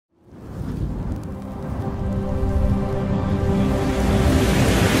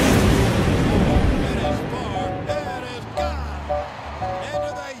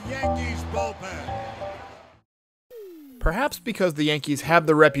perhaps because the Yankees have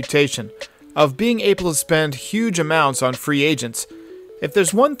the reputation of being able to spend huge amounts on free agents. If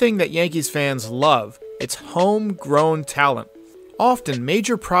there's one thing that Yankees fans love, it's homegrown talent. Often,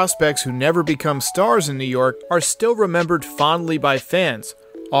 major prospects who never become stars in New York are still remembered fondly by fans,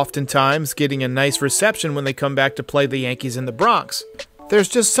 oftentimes getting a nice reception when they come back to play the Yankees in the Bronx. There's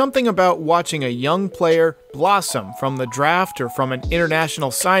just something about watching a young player blossom from the draft or from an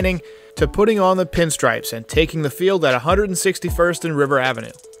international signing to putting on the pinstripes and taking the field at 161st and River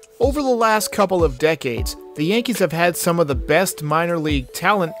Avenue. Over the last couple of decades, the Yankees have had some of the best minor league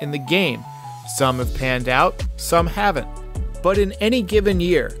talent in the game. Some have panned out, some haven't. But in any given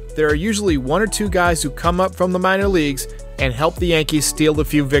year, there are usually one or two guys who come up from the minor leagues and help the Yankees steal a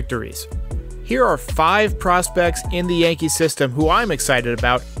few victories. Here are 5 prospects in the Yankee system who I'm excited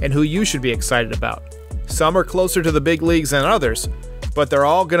about and who you should be excited about. Some are closer to the big leagues than others, but they're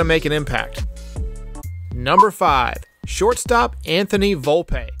all going to make an impact. Number 5. Shortstop Anthony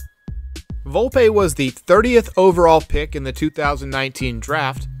Volpe. Volpe was the 30th overall pick in the 2019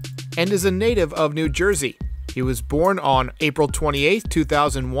 draft and is a native of New Jersey. He was born on April 28,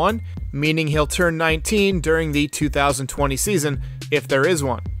 2001, meaning he'll turn 19 during the 2020 season, if there is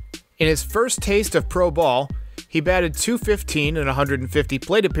one. In his first taste of pro ball, he batted .215 in 150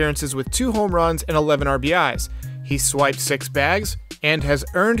 plate appearances with 2 home runs and 11 RBIs. He swiped 6 bags and has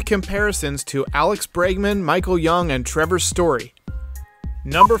earned comparisons to Alex Bregman, Michael Young, and Trevor Story.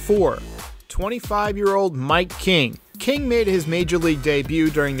 Number 4. 25-year-old Mike King. King made his major league debut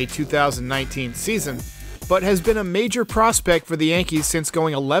during the 2019 season, but has been a major prospect for the Yankees since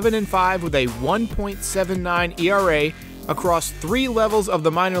going 11-5 with a 1.79 ERA across 3 levels of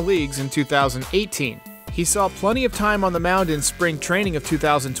the minor leagues in 2018. He saw plenty of time on the mound in spring training of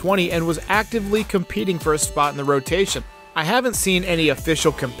 2020 and was actively competing for a spot in the rotation. I haven't seen any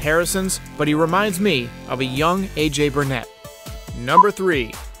official comparisons, but he reminds me of a young AJ Burnett. Number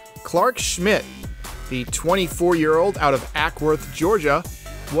 3. Clarke Schmidt, the 24-year-old out of Ackworth, Georgia,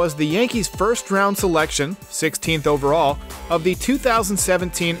 was the Yankees' first-round selection, 16th overall, of the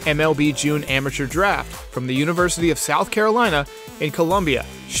 2017 MLB June Amateur Draft from the University of South Carolina in Columbia.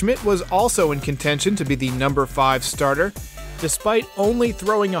 Schmidt was also in contention to be the number 5 starter, despite only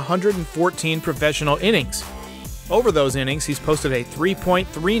throwing 114 professional innings. Over those innings, he's posted a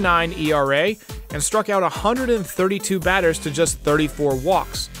 3.39 ERA and struck out 132 batters to just 34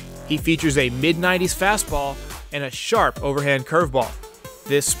 walks. He features a mid-90s fastball and a sharp overhand curveball.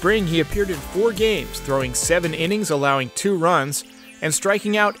 This spring, he appeared in 4 games, throwing 7 innings, allowing 2 runs, and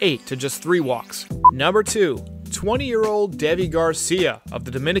striking out 8 to just 3 walks. Number 2. 20-year-old Deivi Garcia of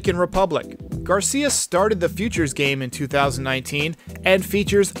the Dominican Republic. Garcia started the Futures game in 2019 and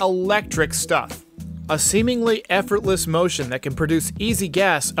features electric stuff. A seemingly effortless motion that can produce easy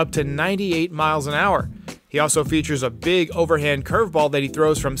gas up to 98 miles an hour. He also features a big overhand curveball that he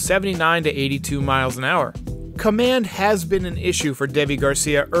throws from 79 to 82 miles an hour. Command has been an issue for Deivi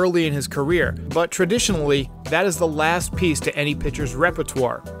Garcia early in his career, but traditionally, that is the last piece to any pitcher's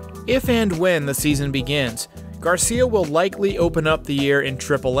repertoire. If and when the season begins, Garcia will likely open up the year in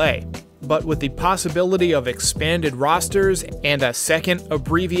AAA, but with the possibility of expanded rosters and a second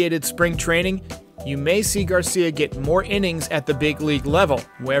abbreviated spring training, you may see Garcia get more innings at the big league level,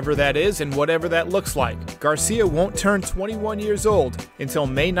 wherever that is and whatever that looks like. Garcia won't turn 21 years old until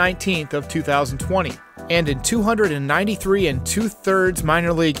May 19th of 2020, and in 293 2/3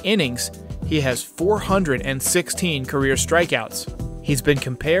 minor league innings, he has 416 career strikeouts. He's been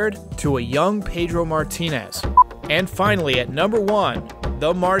compared to a young Pedro Martinez. And finally, at number 1,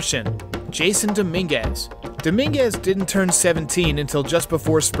 the Martian, Jasson Dominguez. Dominguez didn't turn 17 until just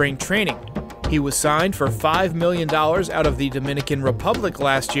before spring training. He was signed for $5 million out of the Dominican Republic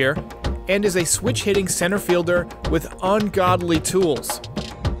last year and is a switch-hitting center fielder with ungodly tools.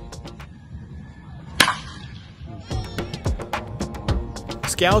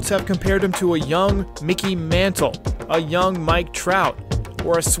 Scouts have compared him to a young Mickey Mantle, a young Mike Trout,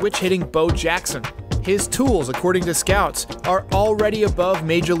 or a switch-hitting Bo Jackson. His tools, according to scouts, are already above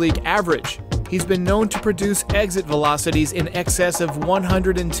major league average. He's been known to produce exit velocities in excess of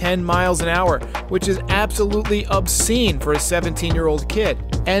 110 miles an hour, which is absolutely obscene for a 17-year-old kid,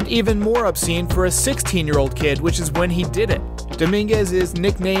 and even more obscene for a 16-year-old kid, which is when he did it. Dominguez is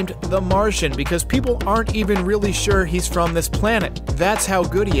nicknamed the Martian because people aren't even really sure he's from this planet. That's how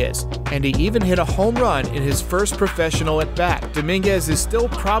good he is, and he even hit a home run in his first professional at-bat. Dominguez is still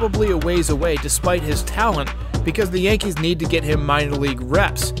probably a ways away despite his talent because the Yankees need to get him minor league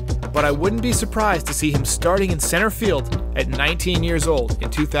reps. But I wouldn't be surprised to see him starting in center field at 19 years old in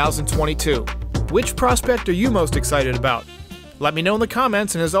 2022. Which prospect are you most excited about? Let me know in the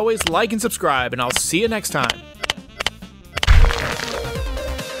comments, and as always, like and subscribe, and I'll see you next time.